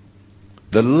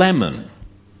 The lemon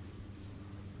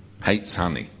hates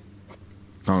honey,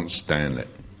 can't stand it.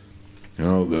 You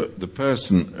know, the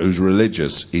person who's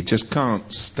religious, he just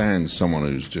can't stand someone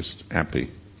who's just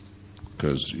happy,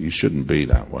 because you shouldn't be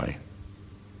that way.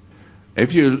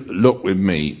 If you look with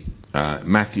me,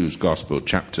 Matthew's Gospel,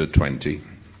 chapter 20,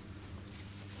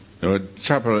 there were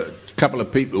a couple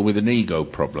of people with an ego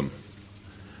problem.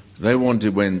 They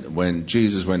wanted, when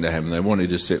Jesus went to heaven, they wanted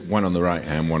to sit one on the right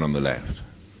hand, one on the left.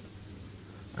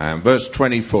 And verse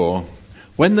 24,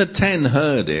 when the 10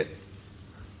 heard it,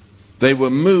 they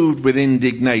were moved with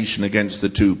indignation against the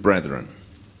two brethren.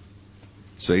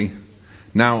 See?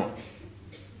 Now,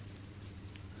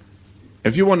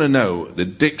 if you want to know, the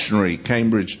dictionary,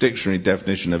 Cambridge Dictionary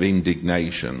definition of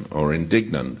indignation or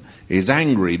indignant is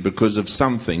angry because of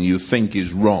something you think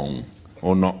is wrong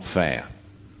or not fair.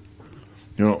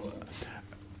 You know,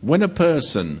 when a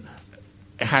person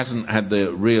hasn't had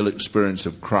the real experience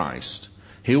of Christ,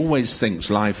 he always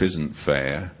thinks life isn't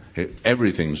fair,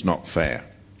 everything's not fair.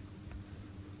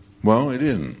 Well, it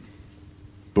isn't.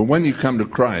 But when you come to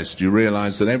Christ, you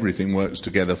realize that everything works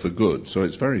together for good, so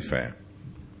it's very fair.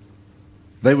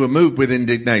 They were moved with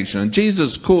indignation, and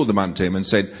Jesus called them unto him and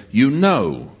said, you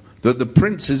know that the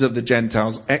princes of the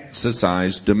Gentiles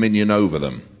exercise dominion over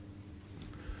them,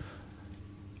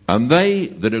 and they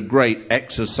that are great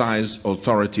exercise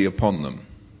authority upon them.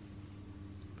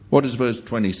 What does verse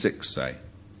 26 say?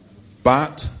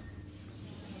 But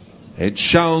it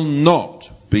shall not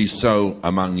be so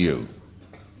among you.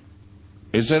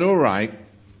 Is that all right?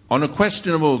 On a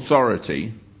question of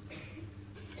authority,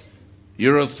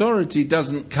 your authority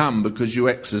doesn't come because you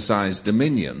exercise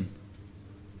dominion.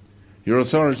 Your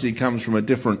authority comes from a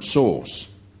different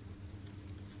source.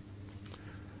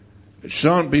 It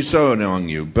shan't be so among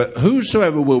you, but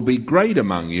whosoever will be great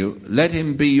among you, let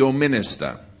him be your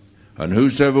minister. And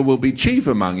whosoever will be chief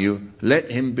among you, let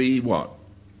him be what?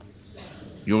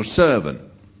 Your servant.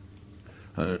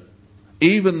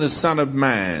 Even the Son of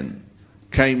Man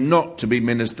came not to be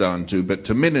ministered unto, but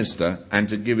to minister and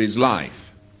to give his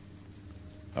life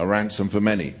a ransom for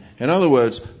many. In other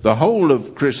words, the whole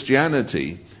of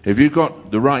Christianity, if you've got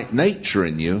the right nature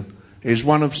in you, is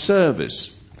one of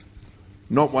service,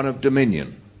 not one of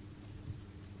dominion.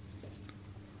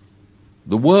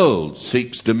 The world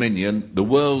seeks dominion, the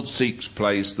world seeks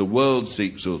place, the world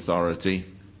seeks authority.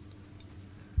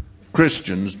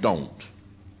 Christians don't,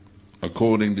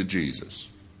 according to Jesus.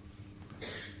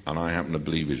 And I happen to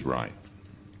believe he's right.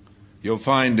 You'll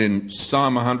find in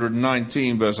Psalm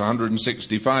 119, verse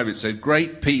 165, it says,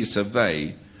 great peace have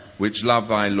they which love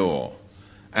thy law,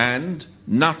 and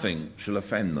nothing shall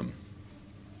offend them.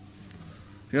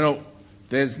 You know,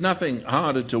 there's nothing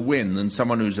harder to win than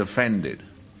someone who's offended.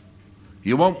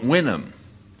 You won't win them.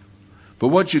 But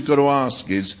what you've got to ask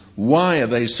is, why are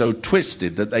they so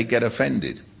twisted that they get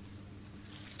offended?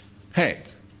 Heck,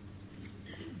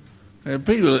 there are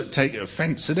people that take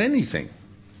offense at anything.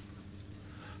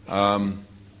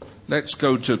 Let's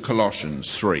go to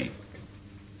Colossians 3.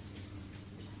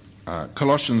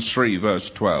 Colossians 3, verse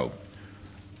 12.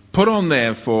 Put on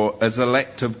therefore as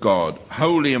elect of God,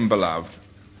 holy and beloved,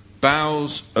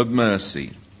 bowels of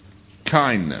mercy,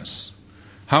 kindness,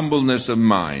 humbleness of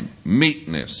mind,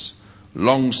 meekness,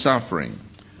 long-suffering,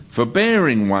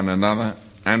 forbearing one another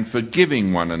and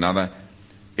forgiving one another.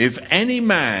 If any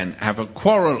man have a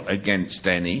quarrel against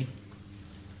any,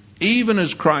 even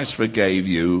as Christ forgave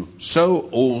you, so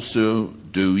also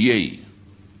do ye.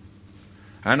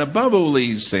 And above all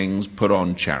these things put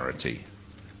on charity,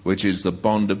 which is the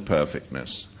bond of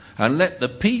perfectness. And let the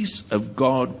peace of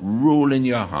God rule in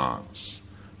your hearts,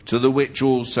 to the which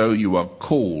also you are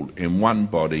called in one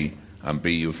body, and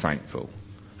be you thankful.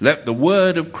 Let the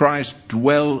word of Christ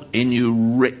dwell in you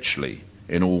richly,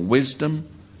 in all wisdom,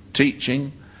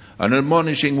 teaching, and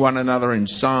admonishing one another in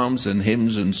psalms and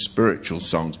hymns and spiritual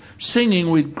songs, singing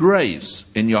with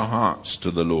grace in your hearts to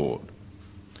the Lord.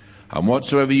 And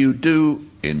whatsoever you do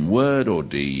in word or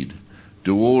deed,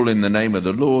 do all in the name of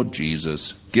the Lord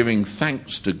Jesus, giving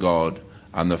thanks to God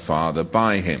and the Father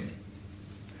by him.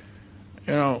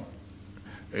 You know,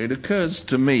 it occurs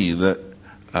to me that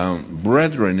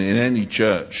brethren in any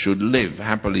church should live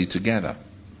happily together.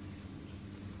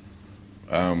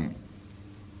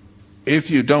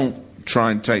 If you don't try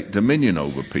and take dominion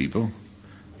over people,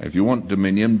 if you want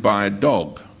dominion, buy a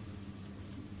dog.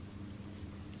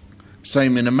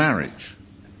 Same in a marriage.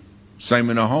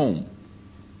 Same in a home.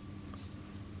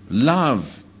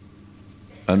 Love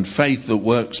and faith that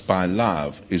works by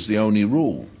love is the only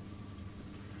rule.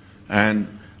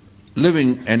 And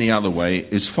living any other way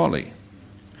is folly.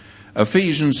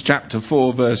 Ephesians chapter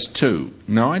 4 verse 2.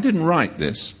 Now I didn't write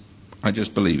this, I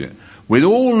just believe it. With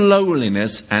all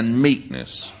lowliness and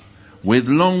meekness, with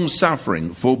long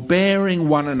suffering, forbearing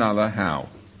one another, how?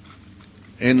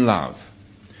 In love.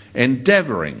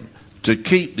 Endeavouring to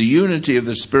keep the unity of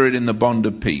the Spirit in the bond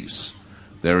of peace.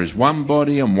 There is one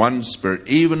body and one Spirit,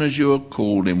 even as you are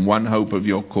called in one hope of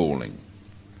your calling.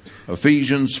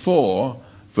 Ephesians 4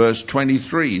 verse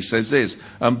 23 says this,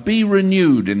 and be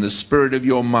renewed in the spirit of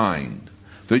your mind,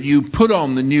 that you put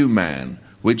on the new man,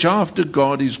 which after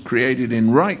God is created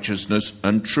in righteousness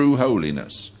and true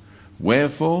holiness.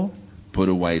 Wherefore, put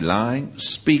away lying,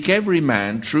 speak every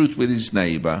man truth with his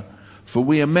neighbour, for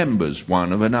we are members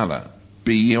one of another.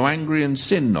 Be you angry and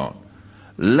sin not.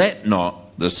 Let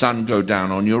not the sun go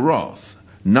down on your wrath,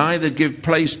 neither give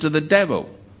place to the devil.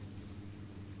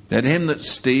 Let him that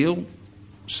steal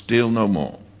no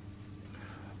more,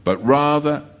 but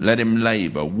rather let him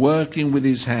labour, working with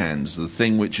his hands the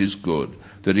thing which is good,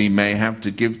 that he may have to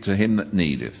give to him that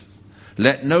needeth.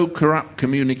 Let no corrupt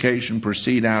communication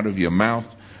proceed out of your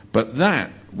mouth, but that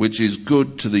which is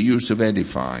good to the use of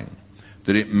edifying,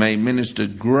 that it may minister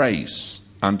grace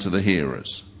unto the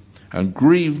hearers. And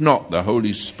grieve not the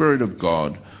Holy Spirit of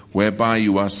God, whereby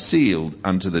you are sealed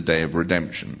unto the day of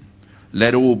redemption.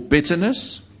 Let all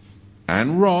bitterness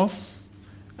and wrath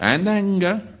and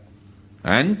anger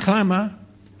and clamour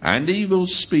and evil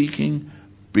speaking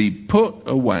be put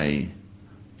away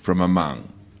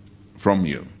from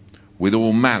you, with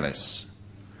all malice.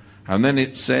 And then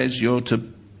it says you're to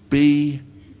be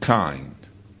kind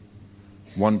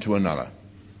one to another,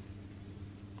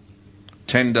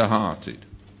 tender-hearted,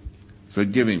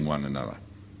 forgiving one another,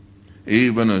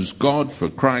 even as God for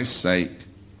Christ's sake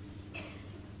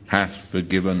hath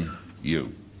forgiven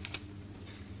you.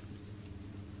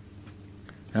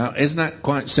 Now, isn't that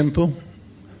quite simple?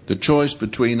 The choice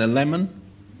between a lemon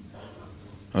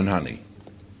and honey.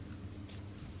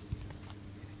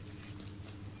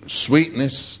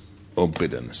 Sweetness or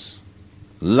bitterness.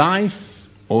 Life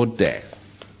or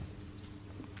death.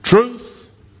 Truth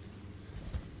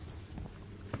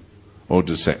or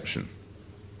deception.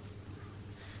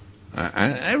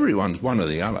 And everyone's one or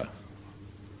the other.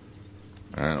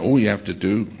 And all you have to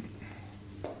do,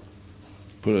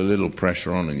 put a little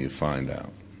pressure on and you find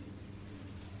out.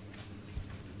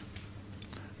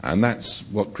 And that's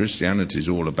what Christianity is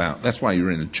all about. That's why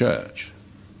you're in a church.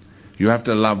 You have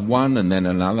to love one and then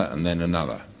another and then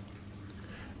another.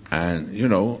 And, you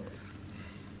know,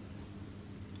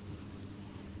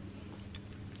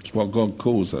 it's what God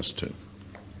calls us to.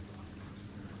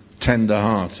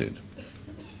 Tender-hearted.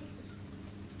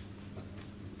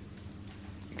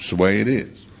 It's the way it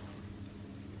is.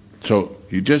 So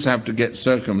you just have to get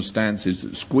circumstances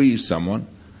that squeeze someone,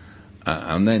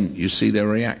 and then you see their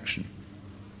reaction.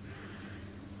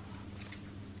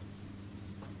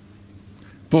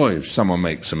 Boy, if someone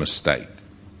makes a mistake,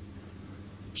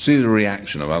 see the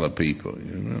reaction of other people,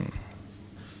 you know.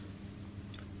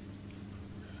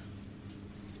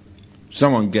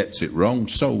 Someone gets it wrong,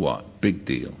 so what? Big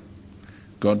deal.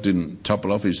 God didn't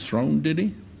topple off his throne, did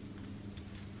he?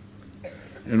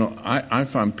 You know, I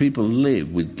find people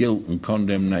live with guilt and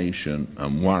condemnation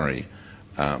and worry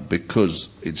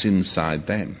because it's inside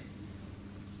them.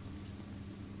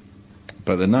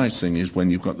 But the nice thing is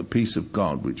when you've got the peace of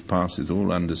God, which passes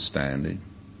all understanding,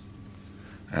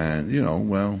 and, you know,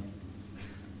 well,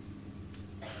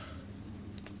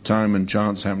 time and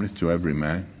chance happeneth to every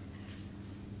man.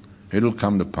 It'll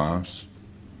come to pass.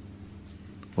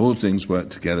 All things work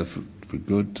together for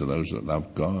good to those that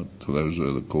love God, to those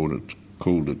that are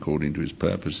called according to his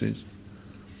purposes.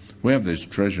 We have this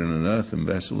treasure in an earthen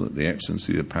vessel, that the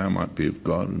excellency of the power might be of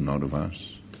God and not of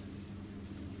us.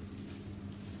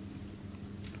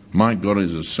 My God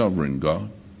is a sovereign God.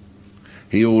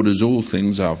 He orders all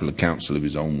things after the counsel of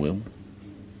his own will.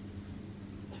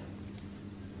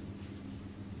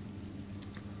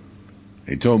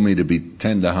 He told me to be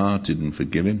tender-hearted and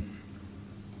forgiving.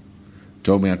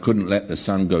 Told me I couldn't let the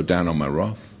sun go down on my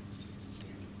wrath.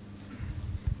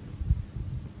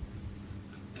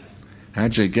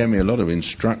 Actually, gave me a lot of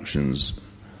instructions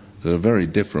that are very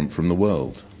different from the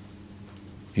world.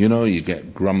 You know, you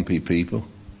get grumpy people.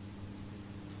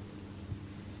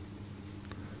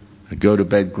 They go to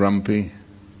bed grumpy,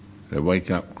 they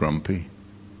wake up grumpy.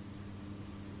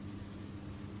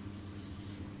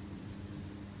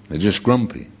 They're just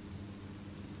grumpy.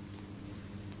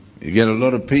 You get a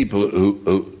lot of people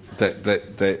who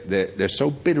they're so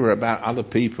bitter about other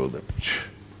people that,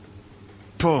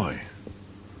 boy.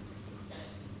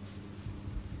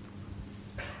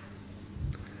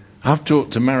 I've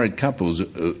talked to married couples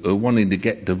who are wanting to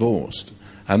get divorced,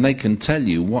 and they can tell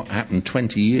you what happened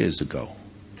 20 years ago,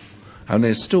 and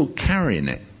they're still carrying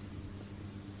it.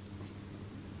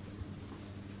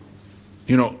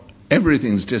 You know,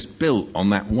 everything's just built on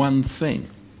that one thing.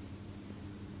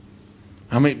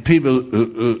 I mean, people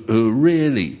who are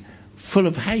really full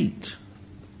of hate.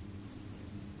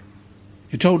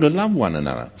 You're told to love one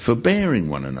another, forbearing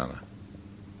one another.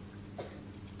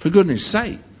 For goodness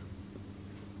sake.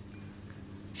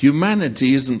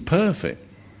 Humanity isn't perfect.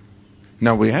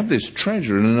 Now, we have this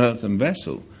treasure in an earthen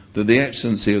vessel, that the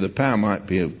excellency of the power might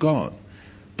be of God.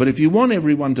 But if you want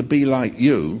everyone to be like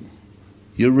you,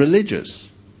 you're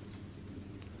religious.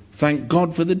 Thank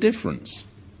God for the difference.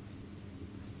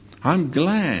 I'm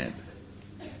glad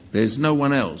there's no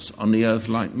one else on the earth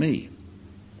like me.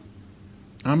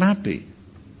 I'm happy.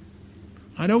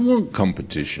 I don't want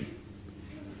competition.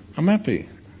 I'm happy.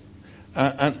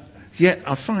 And yet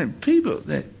I find people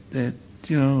that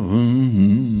you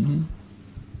know,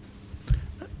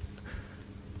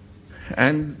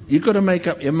 and you've got to make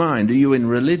up your mind. Are you in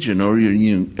religion or are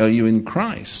you in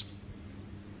Christ?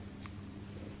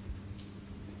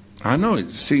 I know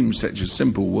it seems such a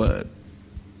simple word,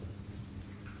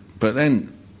 but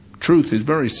then truth is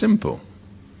very simple.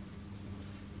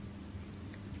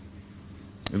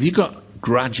 Have you got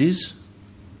grudges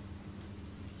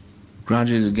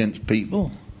against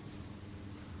people?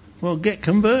 Well, get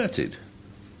converted.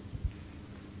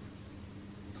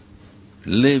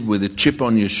 Live with a chip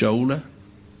on your shoulder.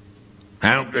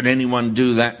 How could anyone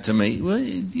do that to me? Well,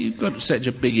 you've got such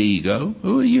a big ego.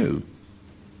 Who are you?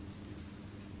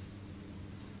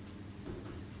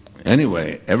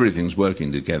 Anyway, everything's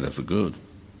working together for good.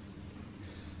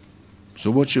 So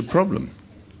what's your problem?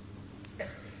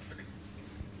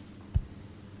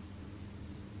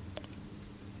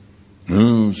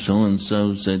 Oh,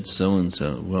 so-and-so said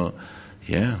so-and-so. Well,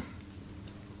 yeah.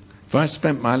 If I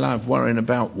spent my life worrying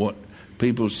about what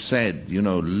people said, you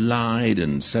know, lied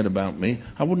and said about me,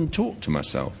 I wouldn't talk to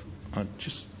myself. I'd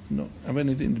just not have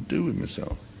anything to do with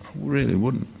myself. I really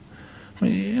wouldn't. I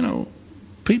mean, you know,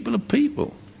 people are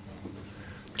people.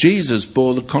 Jesus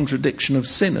bore the contradiction of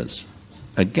sinners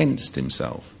against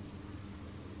himself.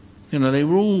 You know, they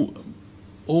were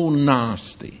all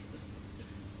nasty,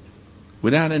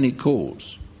 without any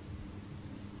cause.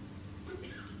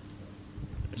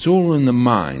 It's all in the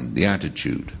mind, the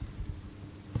attitude.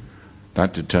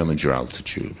 That determines your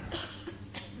altitude.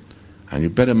 And you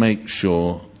better make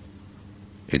sure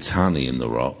it's honey in the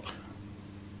rock,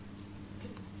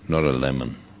 not a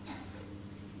lemon.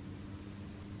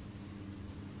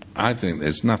 I think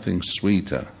there's nothing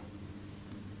sweeter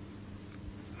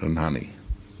than honey.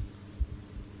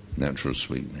 Natural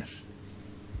sweetness.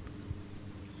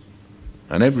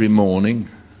 And every morning,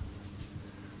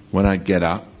 when I get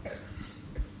up,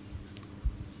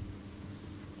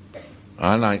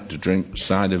 I like to drink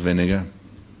cider vinegar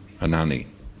and honey.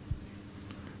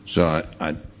 So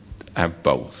I have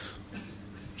both.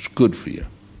 It's good for you.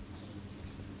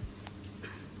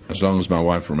 As long as my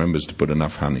wife remembers to put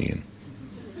enough honey in.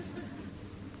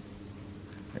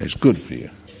 It's good for you.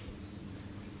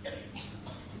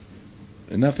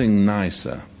 There's nothing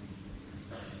nicer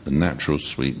than natural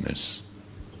sweetness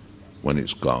when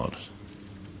it's God.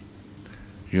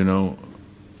 You know,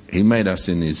 he made us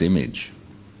in his image.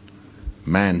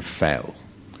 Man fell.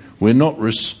 We're not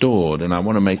restored, and I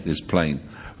want to make this plain.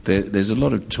 There's a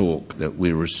lot of talk that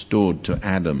we're restored to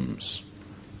Adam's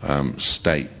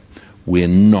state. We're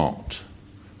not.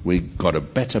 We've got a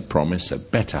better promise, a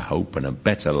better hope, and a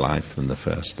better life than the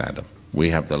first Adam.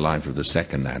 We have the life of the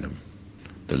second Adam,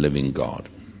 the living God.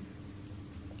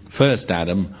 First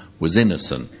Adam was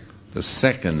innocent. The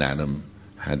second Adam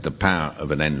had the power of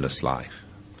an endless life.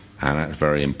 And that's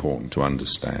very important to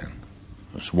understand.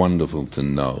 It's wonderful to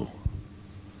know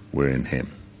we're in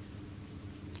him.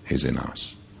 He's in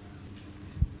us.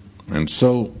 And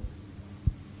so,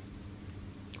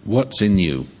 what's in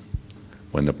you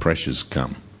when the pressures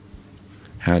come?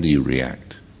 How do you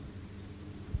react?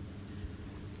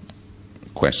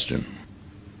 Question.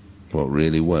 What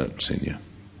really works in you?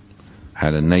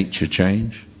 Had a nature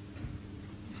change?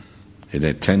 Is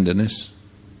there tenderness?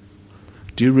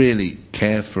 Do you really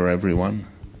care for everyone?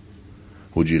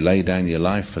 Would you lay down your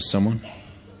life for someone?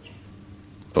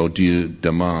 Or do you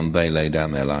demand they lay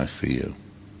down their life for you?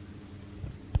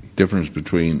 Difference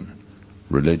between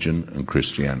religion and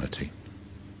Christianity.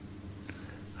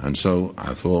 And so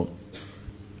I thought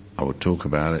I would talk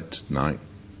about it tonight,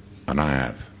 and I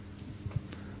have.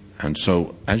 And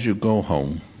so as you go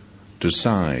home,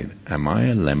 decide, am I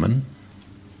a lemon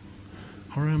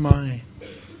or am I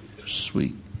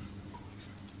sweet?